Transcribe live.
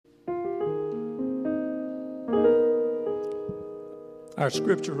Our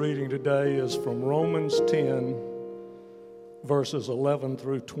scripture reading today is from Romans 10, verses 11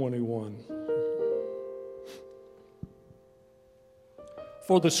 through 21.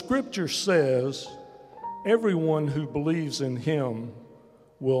 For the scripture says, everyone who believes in him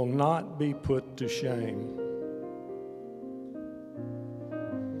will not be put to shame.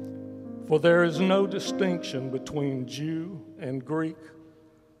 For there is no distinction between Jew and Greek,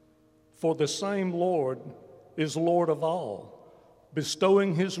 for the same Lord is Lord of all,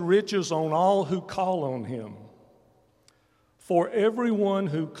 bestowing his riches on all who call on him. For everyone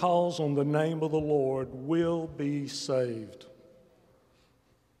who calls on the name of the Lord will be saved.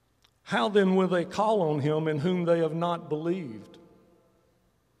 How then will they call on him in whom they have not believed?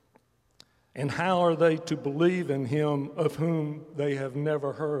 And how are they to believe in him of whom they have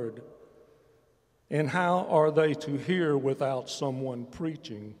never heard? And how are they to hear without someone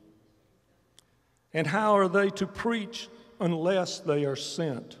preaching? And how are they to preach unless they are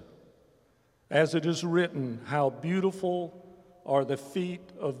sent? As it is written, how beautiful are the feet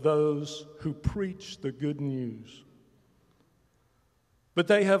of those who preach the good news. But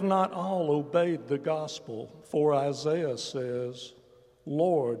they have not all obeyed the gospel, for Isaiah says,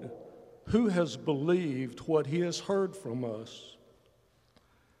 Lord, who has believed what he has heard from us?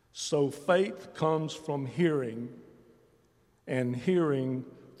 So faith comes from hearing, and hearing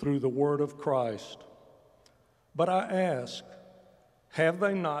through the word of Christ. But I ask, have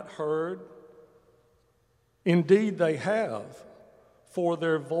they not heard? Indeed they have, for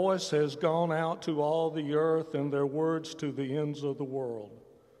their voice has gone out to all the earth and their words to the ends of the world.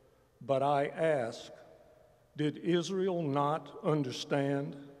 But I ask, did Israel not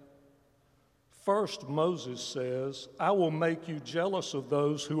understand? First, Moses says, I will make you jealous of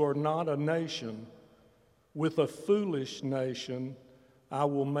those who are not a nation. With a foolish nation, I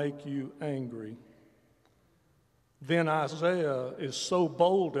will make you angry. Then Isaiah is so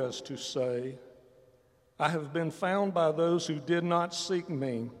bold as to say, I have been found by those who did not seek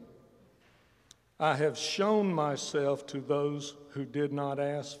me. I have shown myself to those who did not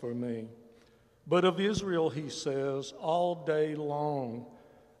ask for me. But of Israel, he says, all day long,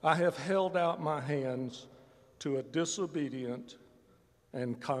 I have held out my hands to a disobedient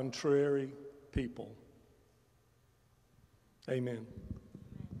and contrary people. Amen.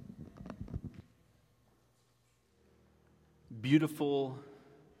 Beautiful,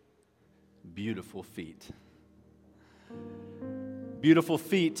 beautiful feet. Beautiful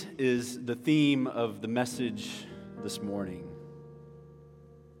feet is the theme of the message this morning.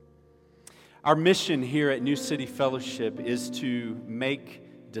 Our mission here at New City Fellowship is to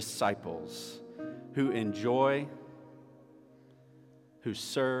make disciples who enjoy, who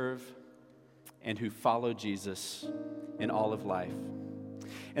serve, and who follow Jesus in all of life.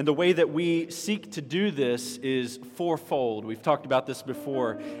 And the way that we seek to do this is fourfold. We've talked about this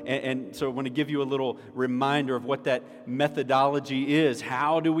before, and so I want to give you a little reminder of what that methodology is.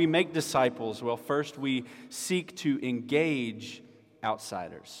 How do we make disciples? Well, first we seek to engage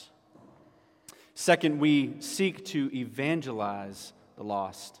outsiders. Second, we seek to evangelize the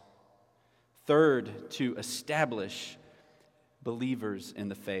lost. Third, to establish believers in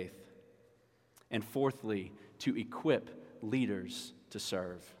the faith. And fourthly, to equip leaders to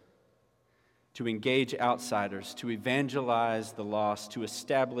serve, to engage outsiders, to evangelize the lost, to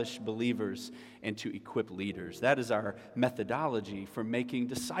establish believers, and to equip leaders. That is our methodology for making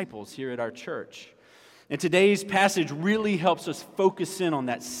disciples here at our church. And today's passage really helps us focus in on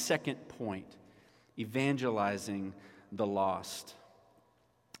that second point, evangelizing the lost.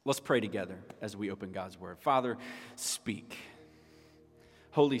 Let's pray together as we open God's Word. Father, speak.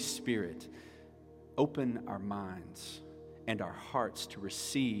 Holy Spirit, open our minds and our hearts to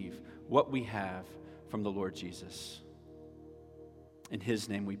receive what we have from the Lord Jesus. In His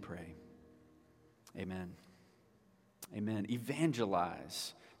name we pray. Amen. Amen.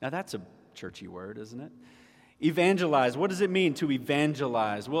 Evangelize. Now that's a churchy word, isn't it? Evangelize. What does it mean to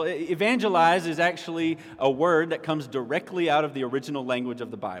evangelize? Well, evangelize is actually a word that comes directly out of the original language of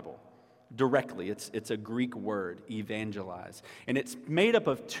the Bible. Directly. It's a Greek word, evangelize. And it's made up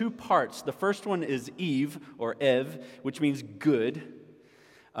of two parts. The first one is Eve, or Ev, which means good.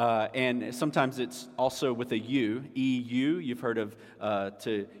 And sometimes it's also with a U, E-U. You've heard of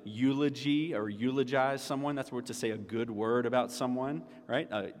to eulogy or eulogize someone. That's where to say a good word about someone, right?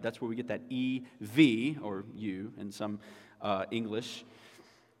 That's where we get that E-V, or U in some English.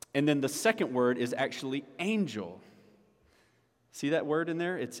 And then the second word is actually angel. See that word in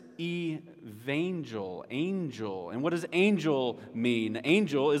there? It's evangel, angel. And what does angel mean?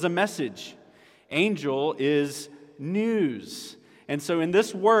 Angel is a message. Angel is news. And so in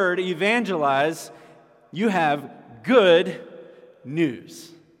this word, evangelize, you have good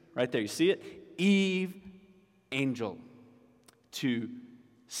news. Right there, you see it? Eve, angel, to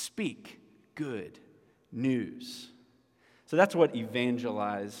speak good news. So that's what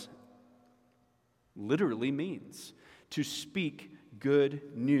evangelize literally means, to speak good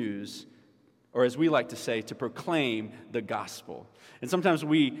news, or as we like to say, to proclaim the gospel. And sometimes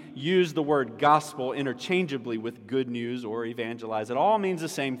we use the word gospel interchangeably with good news or evangelize. It all means the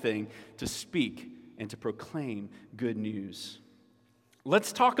same thing, to speak and to proclaim good news.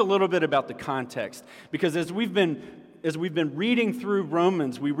 Let's talk a little bit about the context, because as we've been reading through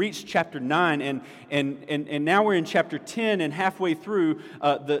Romans, we reached chapter 9, and now we're in chapter 10, and halfway through,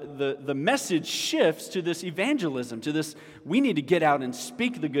 the message shifts to this evangelism, to this, we need to get out and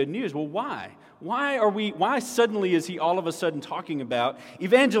speak the good news. Well, why? Why suddenly is he all of a sudden talking about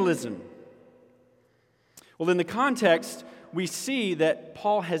evangelism? Well, in the context, we see that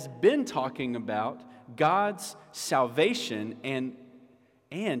Paul has been talking about God's salvation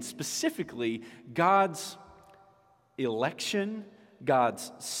and specifically God's election,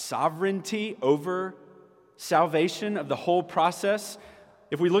 God's sovereignty over salvation of the whole process.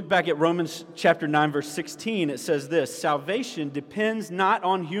 If we look back at Romans chapter 9, verse 16, it says this: salvation depends not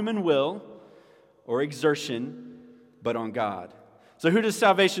on human will or exertion, but on God. So who does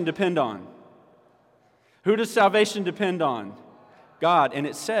salvation depend on? Who does salvation depend on? God. And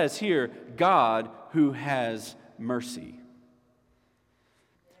it says here, God who has mercy.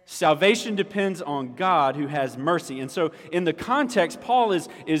 Salvation depends on God who has mercy. And so in the context, Paul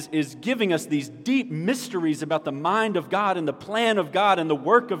is giving us these deep mysteries about the mind of God and the plan of God and the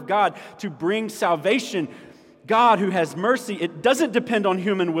work of God to bring salvation. God who has mercy, it doesn't depend on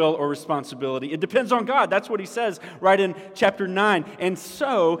human will or responsibility. It depends on God. That's what he says right in chapter 9. And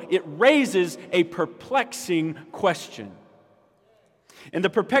so it raises a perplexing question. And the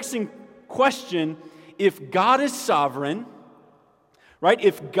perplexing question, if God is sovereign, right?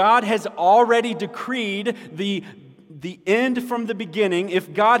 If God has already decreed the end from the beginning,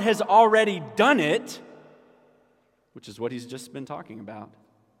 if God has already done it, which is what he's just been talking about,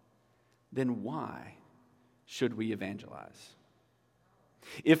 then why should we evangelize?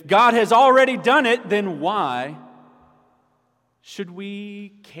 If God has already done it, then why should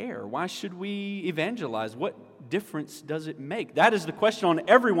we care? Why should we evangelize? What difference does it make? That is the question on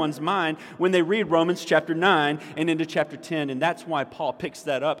everyone's mind when they read Romans chapter 9 and into chapter 10, and that's why Paul picks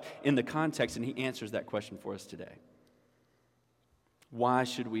that up in the context, and he answers that question for us today. Why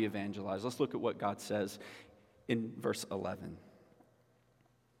should we evangelize? Let's look at what God says in verse 11.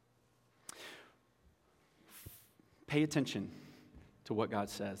 Pay attention to what God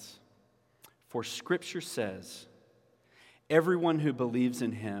says. For Scripture says, everyone who believes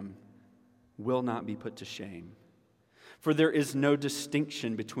in him will not be put to shame. For there is no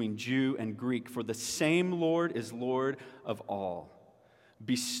distinction between Jew and Greek, for the same Lord is Lord of all,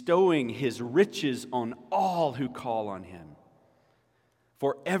 bestowing his riches on all who call on him.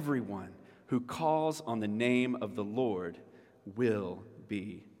 For everyone who calls on the name of the Lord will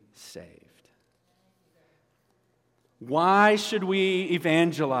be saved. Why should we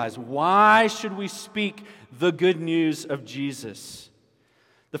evangelize? Why should we speak the good news of Jesus?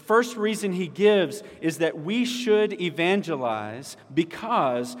 The first reason he gives is that we should evangelize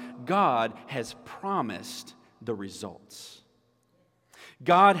because God has promised the results.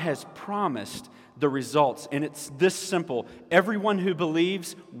 God has promised the results, and it's this simple. Everyone who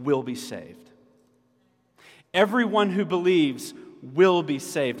believes will be saved. Everyone who believes will be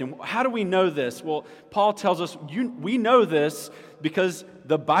saved. And how do we know this? Well, Paul tells us we know this because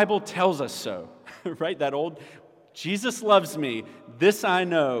the Bible tells us so, right? That old, Jesus loves me, this I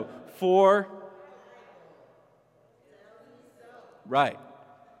know, for, right.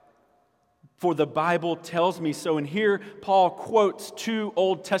 For the Bible tells me so. And here Paul quotes two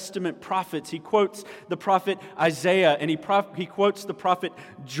Old Testament prophets. He quotes the prophet Isaiah and he quotes the prophet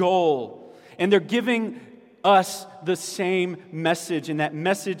Joel. And they're giving us the same message, and that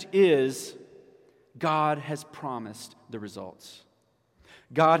message is God has promised the results.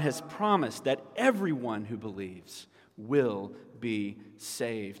 God has promised that everyone who believes will be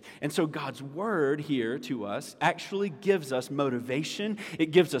saved. And so God's word here to us actually gives us motivation.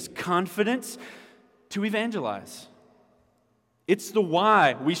 It gives us confidence to evangelize. It's the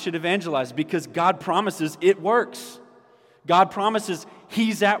why we should evangelize, because God promises it works. God promises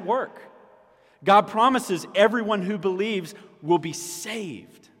He's at work. God promises everyone who believes will be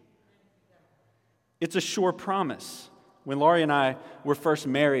saved. It's a sure promise. When Laurie and I were first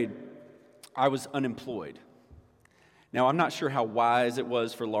married, I was unemployed. Now, I'm not sure how wise it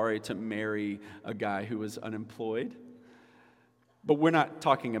was for Laurie to marry a guy who was unemployed, but we're not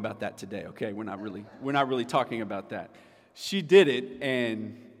talking about that today, okay? We're not really talking about that. she did it,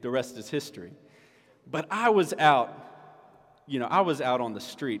 and the rest is history. But I was out on the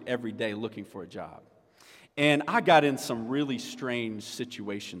street every day looking for a job. And I got in some really strange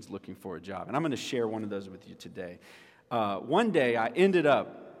situations looking for a job. And I'm going to share one of those with you today. One day I ended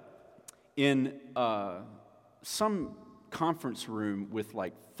up in some conference room with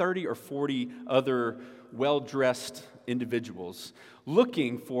like 30 or 40 other well-dressed individuals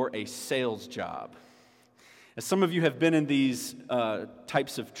looking for a sales job. As some of you have been in these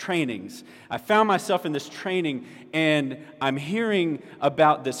types of trainings, I found myself in this training, and I'm hearing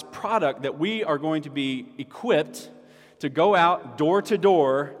about this product that we are going to be equipped to go out door to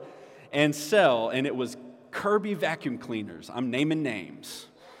door and sell, and it was Kirby vacuum cleaners. I'm naming names.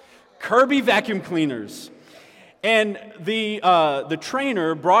 Kirby vacuum cleaners. And the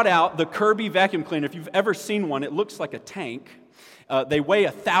trainer brought out the Kirby vacuum cleaner. If you've ever seen one, it looks like a tank. They weigh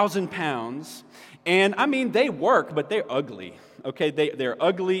 1,000 pounds. And I mean, they work, but they're ugly. Okay, they're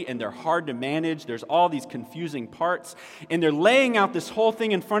ugly and they're hard to manage. There's all these confusing parts. And they're laying out this whole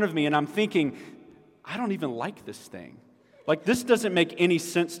thing in front of me, and I'm thinking, I don't even like this thing. Like, this doesn't make any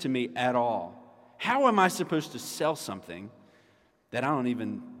sense to me at all. How am I supposed to sell something that I don't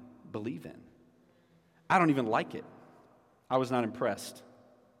even believe in? I don't even like it. I was not impressed.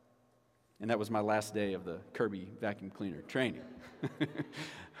 And that was my last day of the Kirby vacuum cleaner training.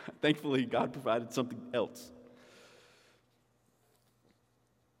 Thankfully, God provided something else.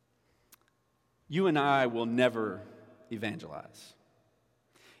 You and I will never evangelize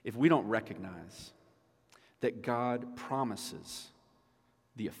if we don't recognize that God promises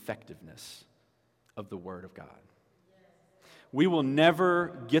the effectiveness of the Word of God. We will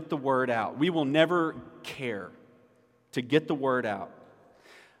never get the Word out. We will never care to get the Word out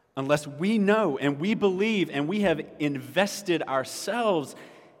unless we know and we believe and we have invested ourselves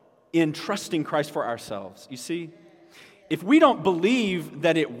in trusting Christ for ourselves. You see, if we don't believe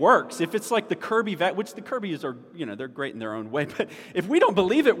that it works, if it's like the Kirby which the Kirbys are, they're great in their own way, but if we don't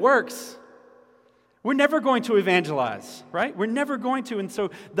believe it works, we're never going to evangelize, right? We're never going to. And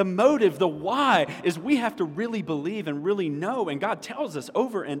so the motive, the why, is we have to really believe and really know. And God tells us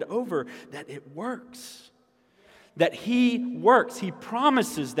over and over that it works. That He works. He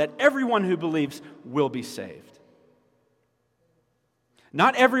promises that everyone who believes will be saved.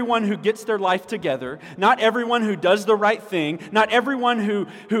 Not everyone who gets their life together, not everyone who does the right thing, not everyone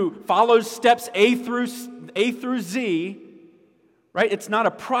who follows steps A through Z, right? It's not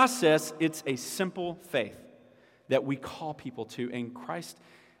a process, it's a simple faith that we call people to. And Christ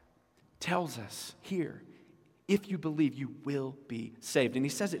tells us here, if you believe, you will be saved. And He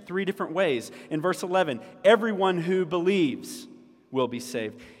says it 3 different ways. In verse 11, everyone who believes will be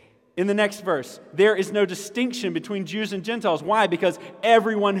saved. In the next verse, there is no distinction between Jews and Gentiles. Why? Because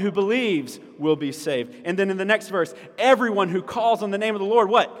everyone who believes will be saved. And then in the next verse, everyone who calls on the name of the Lord,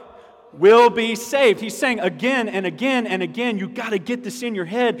 what? Will be saved. He's saying again and again and again, you got to get this in your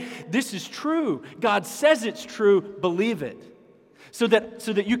head. This is true. God says it's true. Believe it. So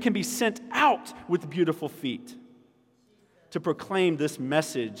that you can be sent out with beautiful feet to proclaim this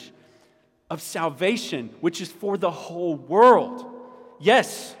message of salvation, which is for the whole world.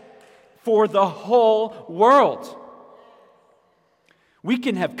 Yes, for the whole world. We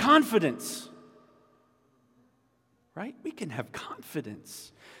can have confidence, right? We can have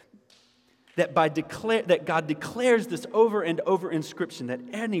confidence that that God declares this over and over in Scripture, that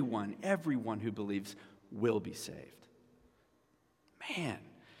everyone who believes will be saved. Man,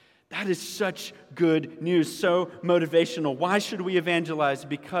 that is such good news, so motivational. Why should we evangelize?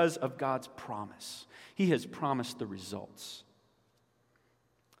 Because of God's promise. He has promised the results.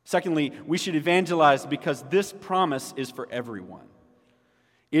 Secondly, we should evangelize because this promise is for everyone.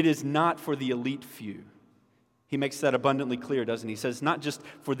 It is not for the elite few. He makes that abundantly clear, doesn't he? He says it's not just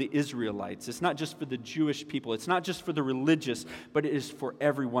for the Israelites. It's not just for the Jewish people. It's not just for the religious, but it is for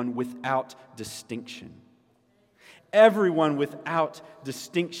everyone without distinction. Everyone without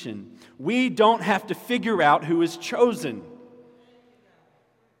distinction. We don't have to figure out who is chosen.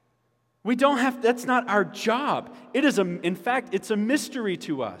 We don't have, that's not our job. In fact, it's a mystery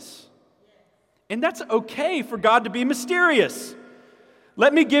to us. And that's okay for God to be mysterious.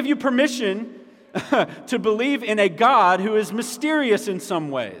 Let me give you permission to believe in a God who is mysterious in some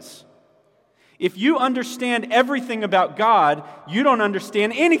ways. If you understand everything about God, you don't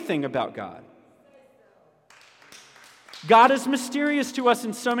understand anything about God. God is mysterious to us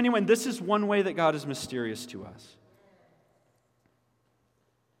in so many ways, and this is one way that God is mysterious to us.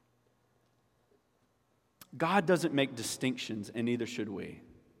 God doesn't make distinctions, and neither should we.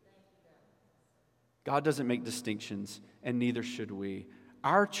 God doesn't make distinctions, and neither should we.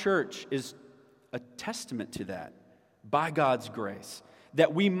 Our church is a testament to that. by God's grace,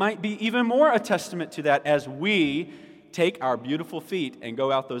 that we might be even more a testament to that as we take our beautiful feet and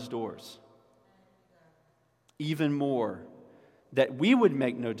go out those doors. Even more, that we would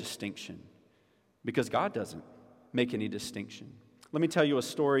make no distinction, because God doesn't make any distinction. Let me tell you a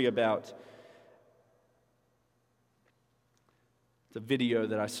story about the video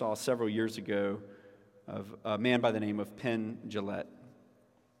that I saw several years ago of a man by the name of Penn Jillette.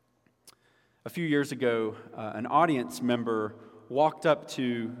 A few years ago, an audience member walked up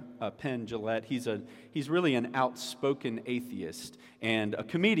to Penn Jillette. He's really an outspoken atheist and a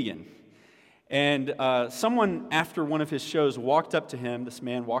comedian. And someone after one of his shows walked up to him, this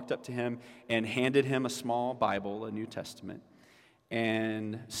man walked up to him and handed him a small Bible, a New Testament,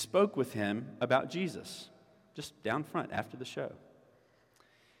 and spoke with him about Jesus, just down front after the show.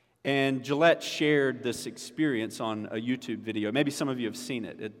 And Jillette shared this experience on a YouTube video. Maybe some of you have seen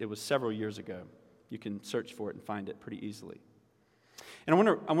it. It was several years ago. You can search for it and find it pretty easily. And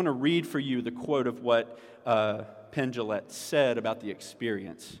I want to read for you the quote of what Penn Jillette said about the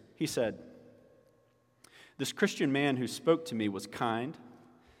experience. He said, "This Christian man who spoke to me was kind,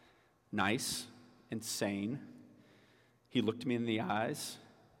 nice, and sane. He looked me in the eyes.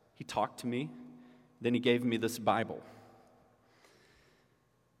 He talked to me. Then he gave me this Bible.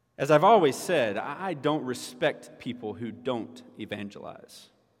 As I've always said, I don't respect people who don't evangelize.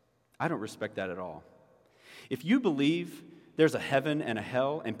 I don't respect that at all. If you believe there's a heaven and a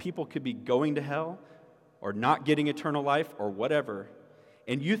hell, and people could be going to hell or not getting eternal life or whatever,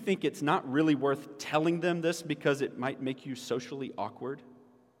 and you think it's not really worth telling them this because it might make you socially awkward,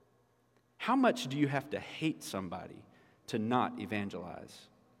 how much do you have to hate somebody to not evangelize?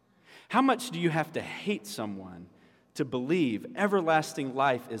 How much do you have to hate someone to believe everlasting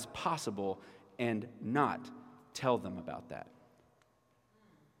life is possible and not tell them about that?"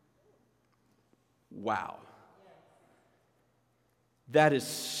 Wow. That is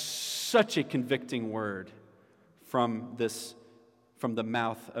such a convicting word from the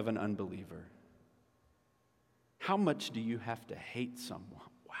mouth of an unbeliever. How much do you have to hate someone?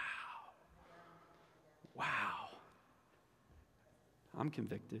 Wow. I'm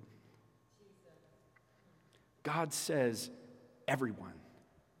convicted. God says everyone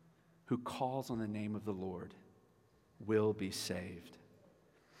who calls on the name of the Lord will be saved.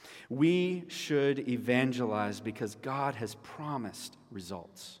 We should evangelize because God has promised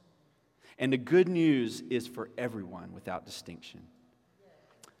results. And the good news is for everyone without distinction.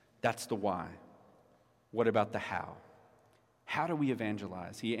 That's the why. What about the how? How do we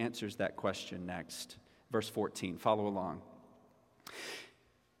evangelize? He answers that question next. Verse 14, follow along.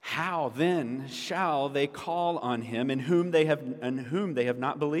 How then shall they call on him in whom they have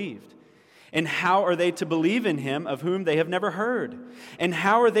not believed? And how are they to believe in him of whom they have never heard? And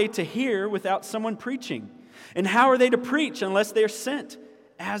how are they to hear without someone preaching? And how are they to preach unless they are sent?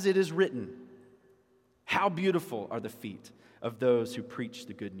 As it is written, how beautiful are the feet of those who preach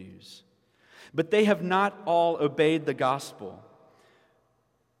the good news. But they have not all obeyed the gospel.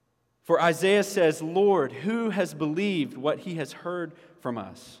 For Isaiah says, Lord, who has believed what he has heard from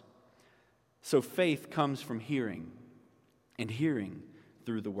us? So faith comes from hearing, and hearing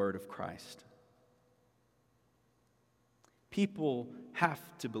through the word of Christ. People have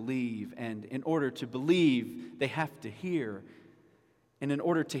to believe, and in order to believe, they have to hear. And in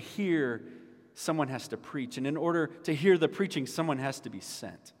order to hear, someone has to preach. And in order to hear the preaching, someone has to be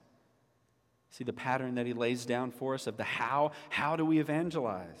sent. See the pattern that he lays down for us of the how? How do we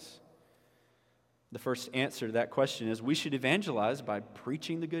evangelize? The first answer to that question is we should evangelize by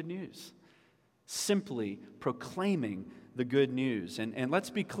preaching the good news. Simply proclaiming the good news. And let's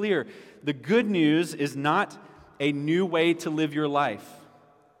be clear, the good news is not a new way to live your life.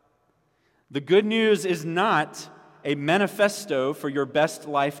 The good news is not a manifesto for your best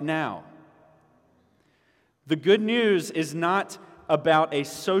life now. The good news is not about a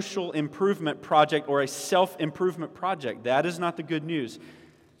social improvement project or a self-improvement project. That is not the good news.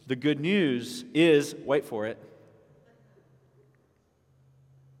 The good news is, wait for it,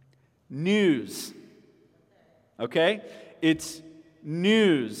 news. Okay? It's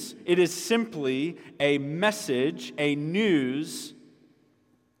news. It is simply a message, a news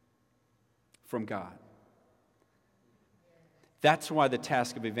from God. That's why the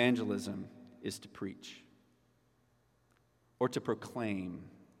task of evangelism is to preach or to proclaim.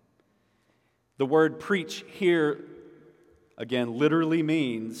 The word preach here, again, literally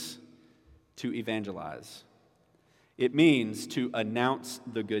means to evangelize. It means to announce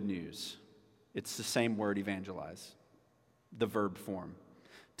the good news. It's the same word, evangelize, the verb form.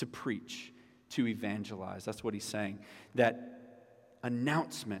 To preach, to evangelize. That's what he's saying. That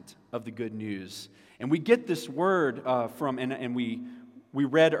announcement of the good news. And we get this word from, and we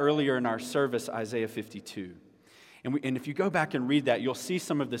read earlier in our service Isaiah 52. And if you go back and read that, you'll see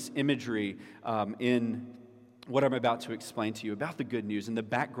some of this imagery in what I'm about to explain to you about the good news and the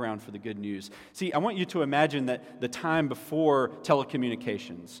background for the good news. See, I want you to imagine that the time before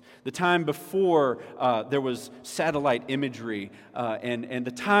telecommunications, the time before there was satellite imagery, and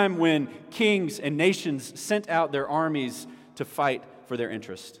the time when kings and nations sent out their armies to fight for their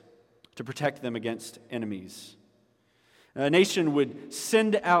interest, to protect them against enemies. A nation would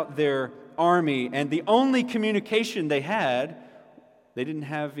send out their army, and the only communication they had, they didn't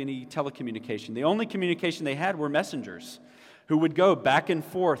have any telecommunication. The only communication they had were messengers who would go back and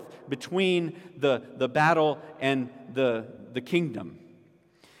forth between the battle and the kingdom.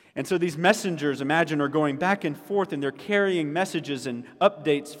 And so these messengers, imagine, are going back and forth, and they're carrying messages and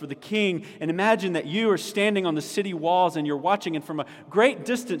updates for the king. And imagine that you are standing on the city walls and you're watching, and from a great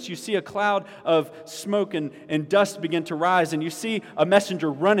distance you see a cloud of smoke and dust begin to rise, and you see a messenger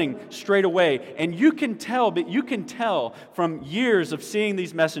running straight away. And you can tell from years of seeing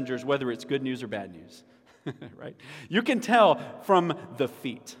these messengers whether it's good news or bad news. Right? You can tell from the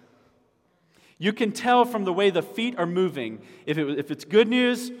feet. You can tell from the way the feet are moving if it's good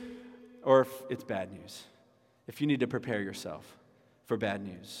news or if it's bad news, if you need to prepare yourself for bad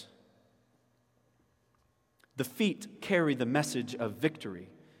news. The feet carry the message of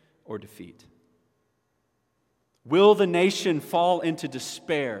victory or defeat. Will the nation fall into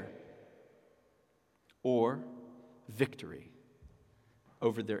despair or victory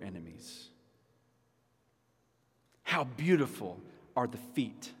over their enemies? How beautiful are the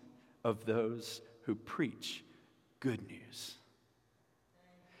feet of those who preach good news.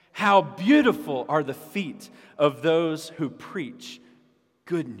 How beautiful are the feet of those who preach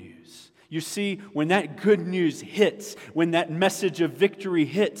good news. You see, when that good news hits, when that message of victory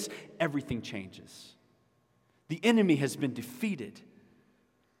hits, everything changes. The enemy has been defeated.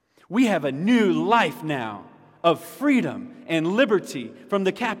 We have a new life now of freedom and liberty from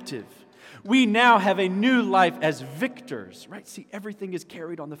the captive. We now have a new life as victors, right? See, everything is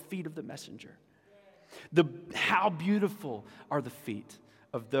carried on the feet of the messenger. How beautiful are the feet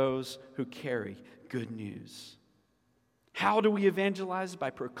of those who carry good news. How do we evangelize?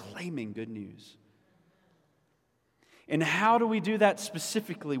 By proclaiming good news. And how do we do that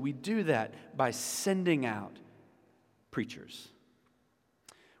specifically? We do that by sending out preachers.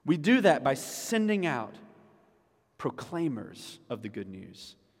 We do that by sending out proclaimers of the good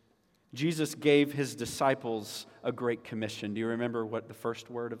news. Jesus gave his disciples a great commission. Do you remember what the first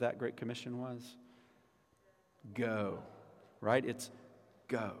word of that great commission was? Go. Right? It's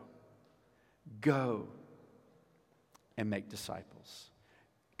go. Go and make disciples.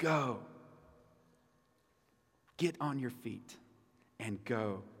 Go. Get on your feet and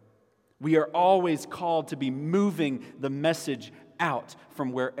go. We are always called to be moving the message out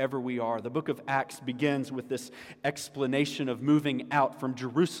from wherever we are. The book of Acts begins with this explanation of moving out from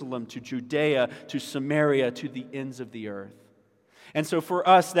Jerusalem to Judea to Samaria to the ends of the earth. And so for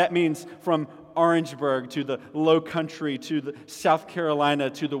us, that means from Orangeburg to the Low Country to the South Carolina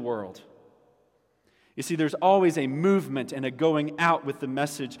to the world. You see, there's always a movement and a going out with the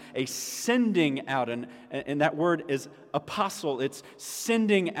message, a sending out. And that word is apostle. It's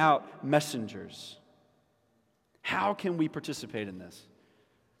sending out messengers. How can we participate in this?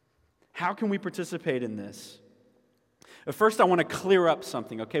 How can we participate in this? First, I want to clear up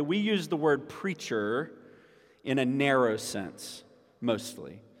something, okay? We use the word preacher in a narrow sense,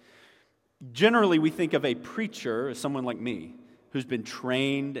 mostly. Generally, we think of a preacher as someone like me, who's been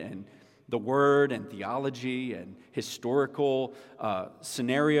trained in the word and theology and historical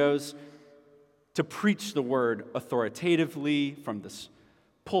scenarios to preach the word authoritatively from this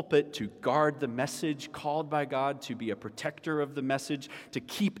pulpit, to guard the message called by God, to be a protector of the message, to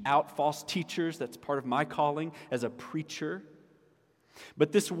keep out false teachers. That's part of my calling as a preacher.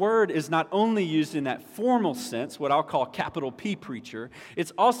 But this word is not only used in that formal sense, what I'll call capital P preacher,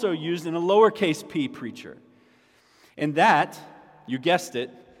 it's also used in a lowercase p preacher. And that, you guessed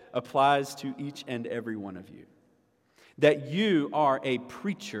it, applies to each and every one of you. That you are a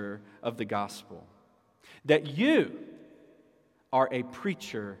preacher of the gospel. That you are a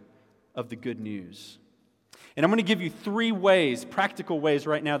preacher of the good news. And I'm going to give you 3 ways, practical ways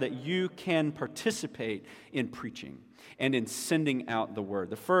right now that you can participate in preaching and in sending out the word.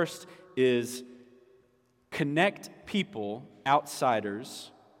 The first is connect people,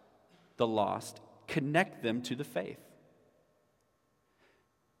 outsiders, the lost, connect them to the faith.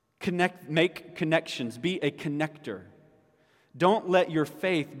 Make connections, be a connector. Don't let your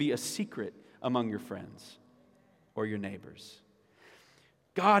faith be a secret among your friends or your neighbors.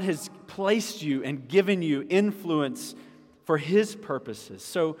 God has placed you and given you influence for His purposes.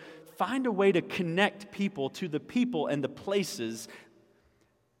 So find a way to connect people to the people and the places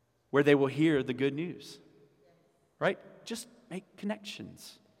where they will hear the good news. Right? Just make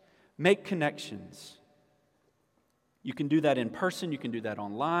connections. Make connections. You can do that in person. You can do that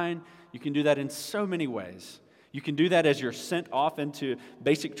online. You can do that in so many ways. You can do that as you're sent off into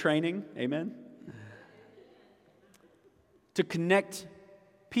basic training. Amen? To connect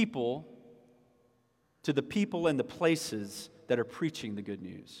people to the people and the places that are preaching the good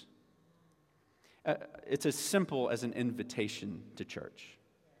news. It's as simple as an invitation to church.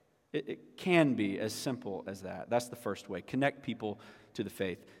 It can be as simple as that. That's the first way. Connect people to the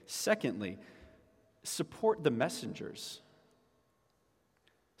faith. Secondly, support the messengers.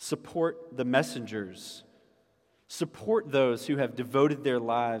 Support the messengers. Support those who have devoted their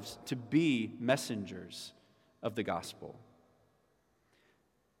lives to be messengers of the gospel.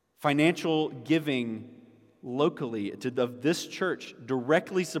 Financial giving locally of this church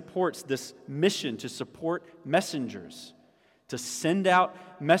directly supports this mission to support messengers, to send out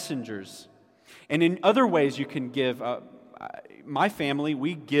messengers. And in other ways you can give. My family,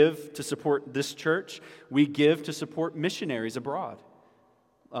 we give to support this church. We give to support missionaries abroad.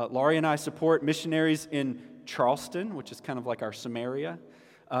 Laurie and I support missionaries in Charleston, which is kind of like our Samaria.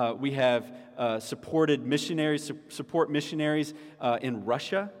 We have supported missionaries, support missionaries in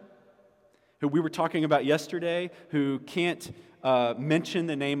Russia, who we were talking about yesterday, who can't mention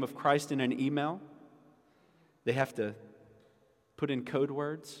the name of Christ in an email. They have to put in code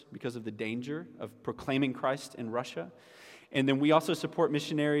words because of the danger of proclaiming Christ in Russia. And then we also support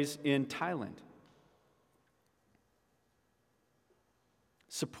missionaries in Thailand.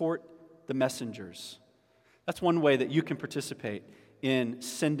 Support the messengers. That's one way that you can participate in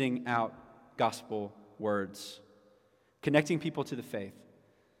sending out gospel words, connecting people to the faith,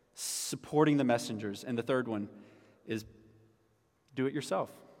 supporting the messengers. And the third one is do it yourself.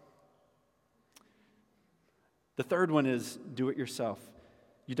 The third one is do it yourself.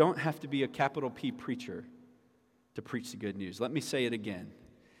 You don't have to be a capital P preacher to preach the good news. Let me say it again.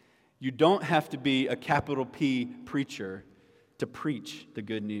 You don't have to be a capital P preacher to preach the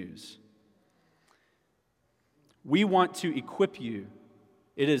good news. We want to equip you.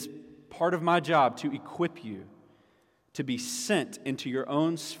 It is part of my job to equip you to be sent into your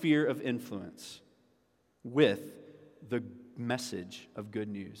own sphere of influence with the message of good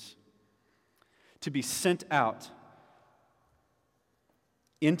news. To be sent out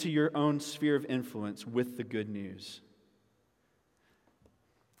into your own sphere of influence with the good news.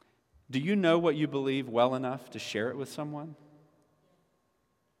 Do you know what you believe well enough to share it with someone?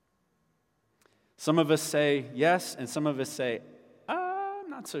 Some of us say yes, and some of us say, I'm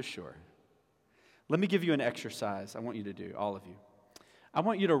not so sure. Let me give you an exercise I want you to do, all of you. I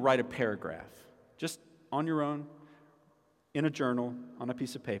want you to write a paragraph, just on your own, in a journal, on a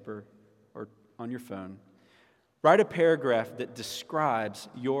piece of paper, or on your phone. Write a paragraph that describes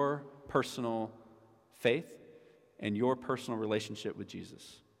your personal faith and your personal relationship with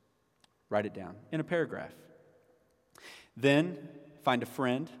Jesus. Write it down in a paragraph. Then find a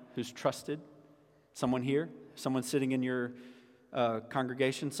friend who's trusted, someone here, someone sitting in your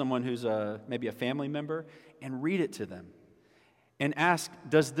congregation, someone who's maybe a family member, and read it to them. And ask,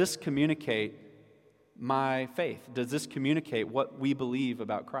 does this communicate my faith? Does this communicate what we believe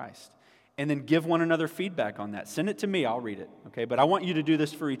about Christ? And then give one another feedback on that. Send it to me, I'll read it, okay? But I want you to do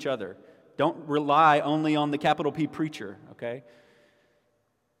this for each other. Don't rely only on the capital P preacher, okay?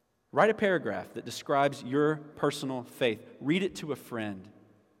 Write a paragraph that describes your personal faith. Read it to a friend.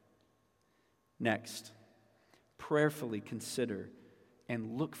 Next, prayerfully consider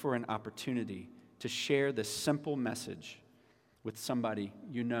and look for an opportunity to share this simple message with somebody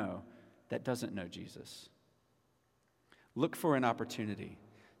you know that doesn't know Jesus. Look for an opportunity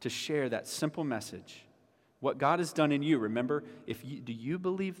to share that simple message, what God has done in you. Remember, do you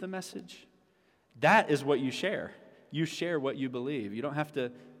believe the message? That is what you share. You share what you believe. You don't have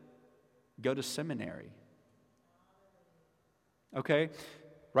to go to seminary. Okay?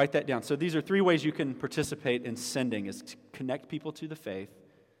 Write that down. So these are 3 ways you can participate in sending: is to connect people to the faith,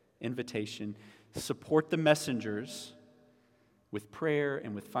 invitation, support the messengers with prayer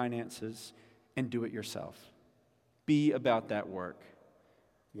and with finances, and do it yourself. Be about that work.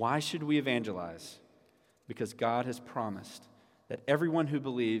 Why should we evangelize? Because God has promised that everyone who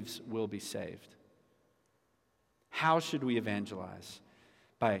believes will be saved. How should we evangelize?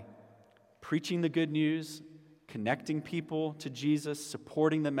 By preaching the good news, connecting people to Jesus,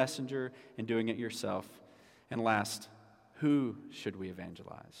 supporting the messenger, and doing it yourself. And last, who should we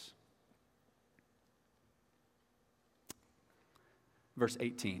evangelize? Verse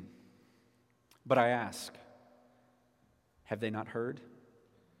 18. But I ask, have they not heard?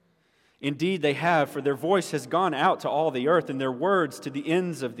 Indeed, they have, for their voice has gone out to all the earth, and their words to the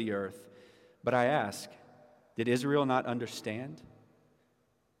ends of the earth. But I ask, did Israel not understand?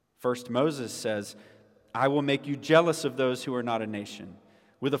 First, Moses says, I will make you jealous of those who are not a nation.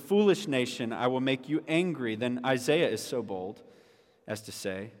 With a foolish nation, I will make you angry. Then Isaiah is so bold as to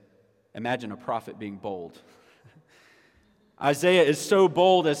say, imagine a prophet being bold. Isaiah is so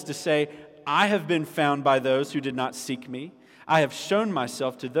bold as to say, I have been found by those who did not seek me. I have shown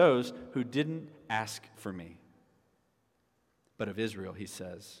myself to those who didn't ask for me. But of Israel, he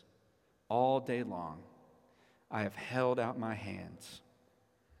says, all day long I have held out my hands.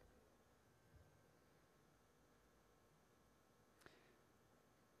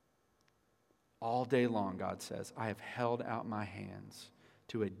 All day long, God says, I have held out my hands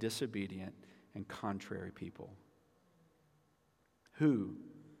to a disobedient and contrary people. Who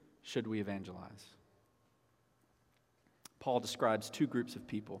should we evangelize? Paul describes two groups of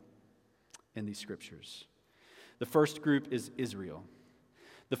people in these scriptures. The first group is Israel.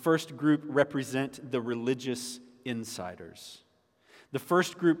 The first group represent the religious insiders. The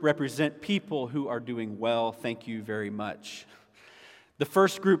first group represent people who are doing well, thank you very much. The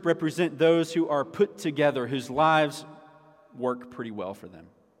first group represent those who are put together, whose lives work pretty well for them.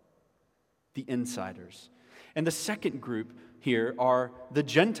 The insiders. And the second group here are the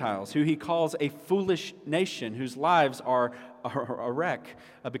Gentiles, who he calls a foolish nation, whose lives are a wreck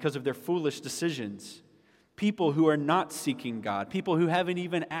because of their foolish decisions. People who are not seeking God, people who haven't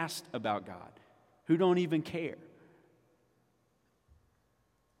even asked about God, who don't even care.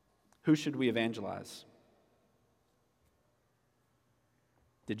 Who should we evangelize?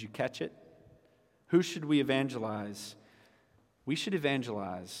 Did you catch it? Who should we evangelize? We should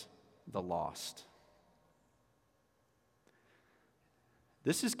evangelize the lost.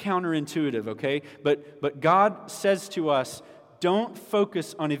 This is counterintuitive, okay? But God says to us, don't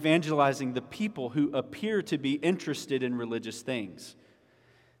focus on evangelizing the people who appear to be interested in religious things.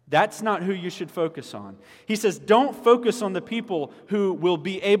 That's not who you should focus on. He says, don't focus on the people who will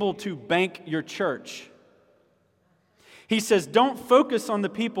be able to bank your church. He says, don't focus on the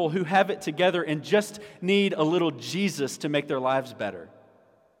people who have it together and just need a little Jesus to make their lives better.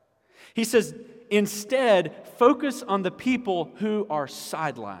 He says, instead, focus on the people who are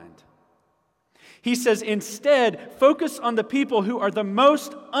sidelined. He says, instead, focus on the people who are the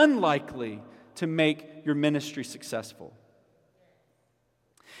most unlikely to make your ministry successful.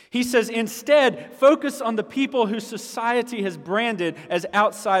 He says, instead, focus on the people who society has branded as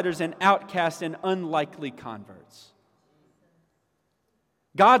outsiders and outcasts and unlikely converts.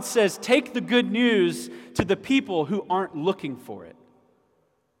 God says, take the good news to the people who aren't looking for it.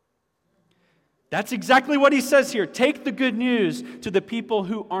 That's exactly what he says here. Take the good news to the people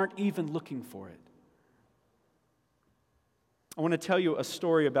who aren't even looking for it. I want to tell you a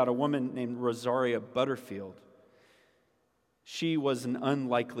story about a woman named Rosaria Butterfield. She was an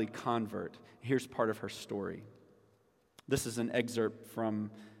unlikely convert. Here's part of her story. This is an excerpt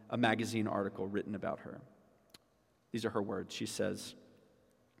from a magazine article written about her. These are her words. She says,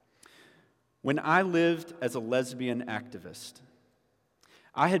 when I lived as a lesbian activist,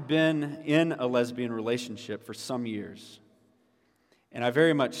 I had been in a lesbian relationship for some years, and I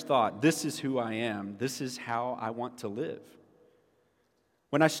very much thought, this is who I am, this is how I want to live.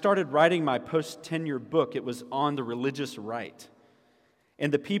 When I started writing my post-tenure book, it was on the religious right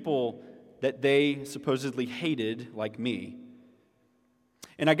and the people that they supposedly hated, like me.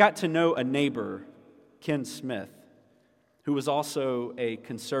 And I got to know a neighbor, Ken Smith, who was also a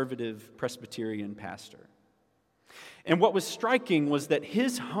conservative Presbyterian pastor. And what was striking was that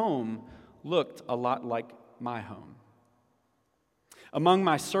his home looked a lot like my home. Among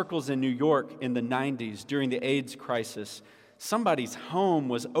my circles in New York in the 90s, during the AIDS crisis, somebody's home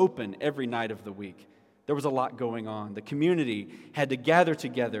was open every night of the week. There was a lot going on. The community had to gather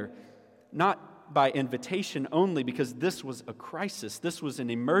together, not by invitation only, because this was a crisis. This was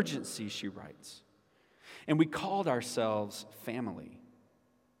an emergency, she writes. And we called ourselves family.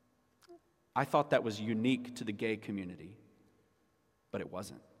 I thought that was unique to the gay community, but it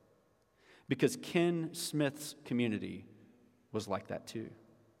wasn't. Because Ken Smith's community was like that too.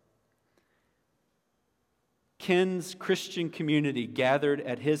 Ken's Christian community gathered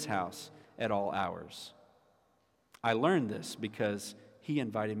at his house at all hours. I learned this because he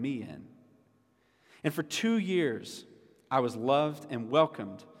invited me in. And for 2 years, I was loved and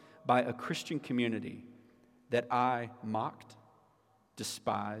welcomed by a Christian community that I mocked,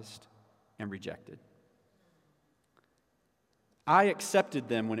 despised, and rejected. I accepted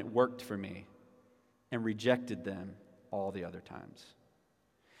them when it worked for me and rejected them all the other times.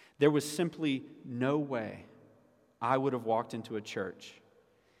 There was simply no way I would have walked into a church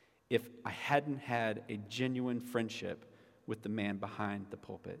if I hadn't had a genuine friendship with the man behind the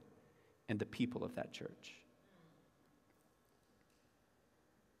pulpit and the people of that church.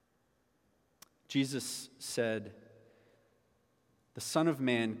 Jesus said, "The Son of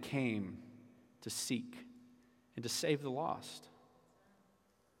Man came to seek and to save the lost."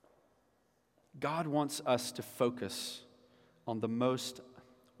 God wants us to focus on the most,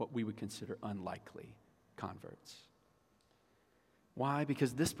 what we would consider unlikely converts. Why?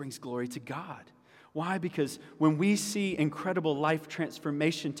 Because this brings glory to God. Why? Because when we see incredible life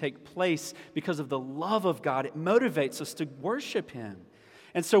transformation take place because of the love of God, it motivates us to worship Him.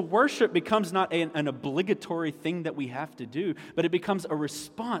 And so worship becomes not an obligatory thing that we have to do, but it becomes a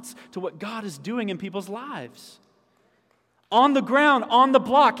response to what God is doing in people's lives. On the ground, on the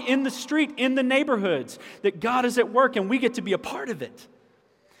block, in the street, in the neighborhoods, that God is at work and we get to be a part of it.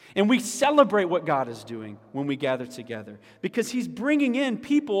 And we celebrate what God is doing when we gather together because He's bringing in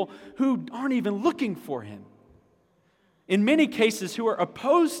people who aren't even looking for Him. In many cases, who are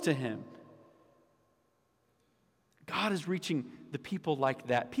opposed to Him. God is reaching the people like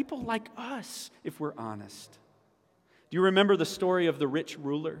that, people like us, if we're honest. Do you remember the story of the rich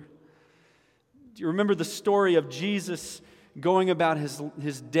ruler? Do you remember the story of Jesus going about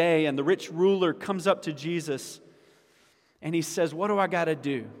his day, and the rich ruler comes up to Jesus and he says, "What do I got to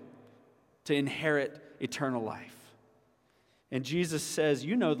do to inherit eternal life?" And Jesus says,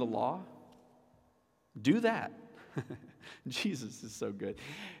 "You know the law. Do that." Jesus is so good.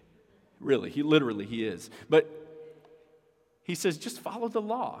 Really, he is. But he says, "Just follow the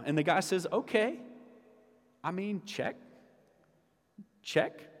law." And the guy says, "Okay. I mean, check.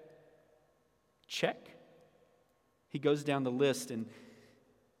 Check. Check." He goes down the list and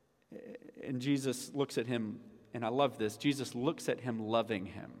Jesus looks at him, and I love this. Jesus looks at him loving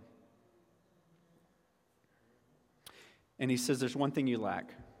him. And he says, "There's one thing you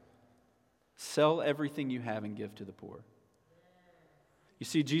lack. Sell everything you have and give to the poor." You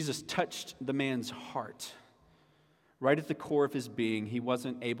see, Jesus touched the man's heart. Right at the core of his being, he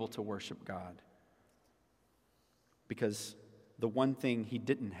wasn't able to worship God because the one thing he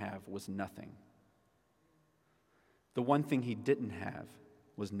didn't have was nothing. The one thing he didn't have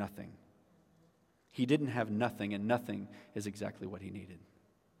was nothing. He didn't have nothing, and nothing is exactly what he needed.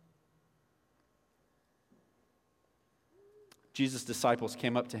 Jesus' disciples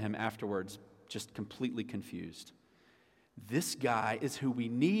came up to him afterwards, just completely confused. "This guy is who we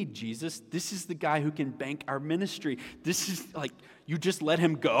need, Jesus. This is the guy who can bank our ministry. This is like, you just let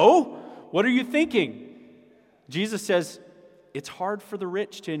him go? What are you thinking?" Jesus says, "It's hard for the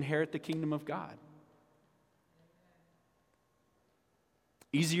rich to inherit the kingdom of God.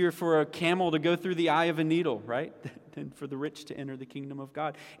 Easier for a camel to go through the eye of a needle, right? Than for the rich to enter the kingdom of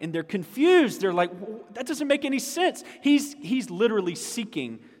God." And they're confused. They're like, "That doesn't make any sense." He's literally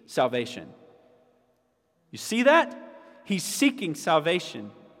seeking salvation. You see that? He's seeking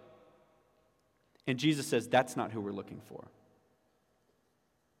salvation. And Jesus says, that's not who we're looking for.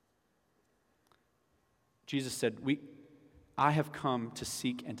 Jesus said, I have come to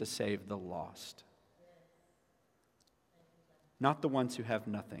seek and to save the lost. Not the ones who have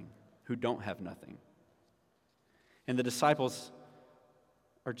nothing, who don't have nothing. And the disciples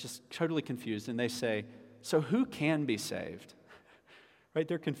are just totally confused, and they say, "So who can be saved?" Right?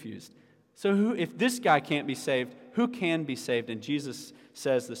 They're confused. So if this guy can't be saved, who can be saved? And Jesus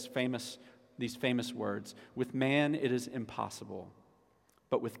says these famous words, "With man it is impossible,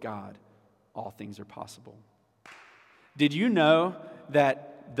 but with God all things are possible." Did you know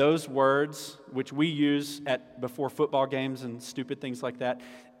that those words, which we use before football games and stupid things like that,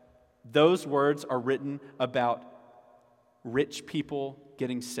 those words are written about rich people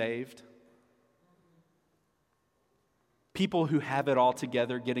getting saved? People who have it all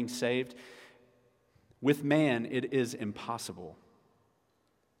together getting saved. With man, it is impossible.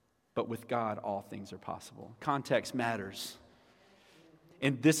 But with God, all things are possible. Context matters.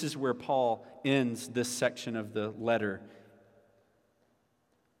 And this is where Paul ends this section of the letter.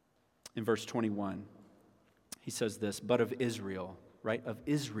 In verse 21, he says this, "But of Israel," right? Of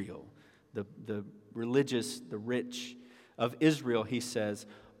Israel, the religious, the rich. Of Israel, he says,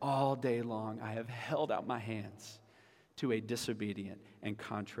 "All day long I have held out my hands to a disobedient and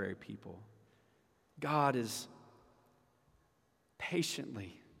contrary people." God is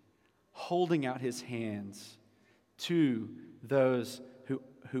patiently holding out his hands to those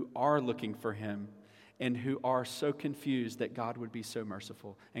who are looking for him and who are so confused that God would be so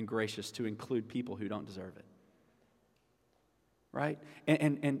merciful and gracious to include people who don't deserve it. Right?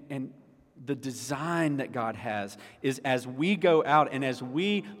 And the design that God has is as we go out and as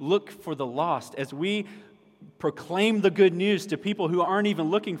we look for the lost, as we proclaim the good news to people who aren't even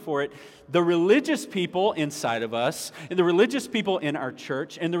looking for it, the religious people inside of us, and the religious people in our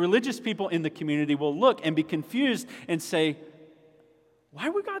church, and the religious people in the community will look and be confused and say, why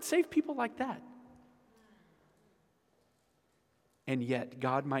would God save people like that? And yet,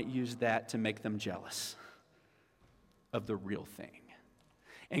 God might use that to make them jealous of the real thing.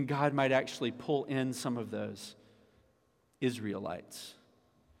 And God might actually pull in some of those Israelites,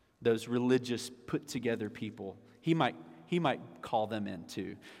 those religious, put-together people. He might call them in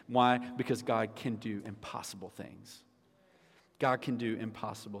too. Why? Because God can do impossible things. God can do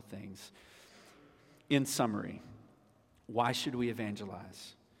impossible things. In summary, why should we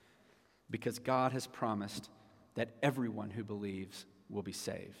evangelize? Because God has promised that everyone who believes will be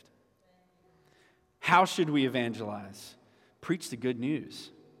saved. How should we evangelize? Preach the good news.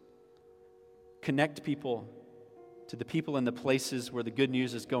 Connect people to the people in the places where the good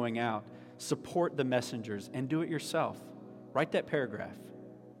news is going out. Support the messengers and do it yourself. Write that paragraph.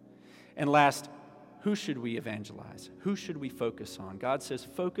 And last, who should we evangelize? Who should we focus on? God says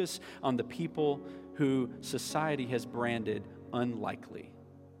focus on the people who society has branded unlikely,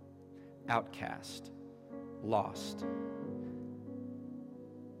 outcast, lost.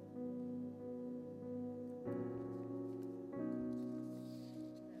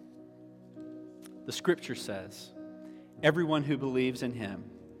 The scripture says, everyone who believes in him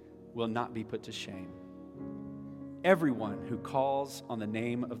will not be put to shame. Everyone who calls on the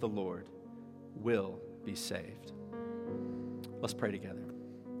name of the Lord will be saved. Let's pray together.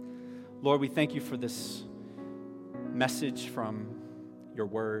 Lord, we thank you for this message from your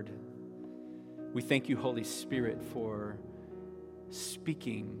word. We thank you, Holy Spirit, for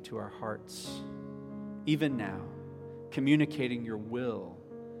speaking to our hearts, even now, communicating your will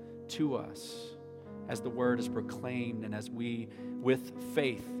to us as the word is proclaimed and as we, with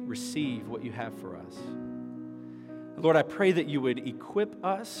faith, receive what you have for us. Lord, I pray that you would equip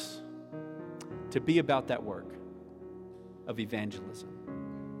us to be about that work of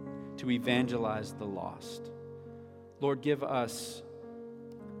evangelism, to evangelize the lost. Lord, give us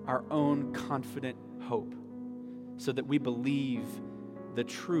our own confident hope so that we believe the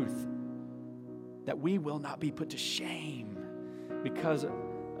truth that we will not be put to shame because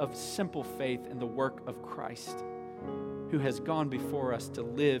of simple faith in the work of Christ, who has gone before us to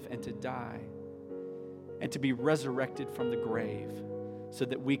live and to die and to be resurrected from the grave so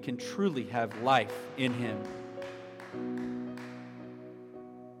that we can truly have life in him.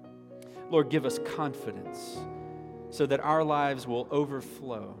 Lord, give us confidence so that our lives will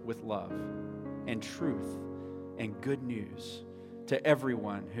overflow with love and truth and good news to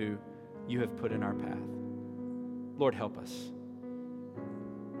everyone who you have put in our path. Lord, help us.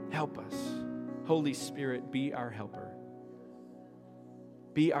 Help us. Holy Spirit, be our helper.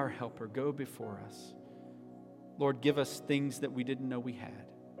 Be our helper. Go before us. Lord, give us things that we didn't know we had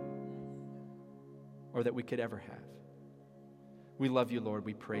or that we could ever have. We love you, Lord.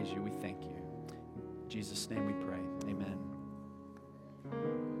 We praise you. We thank you. In Jesus' name we pray. Amen.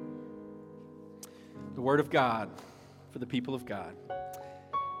 The word of God for the people of God.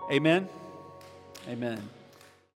 Amen. Amen.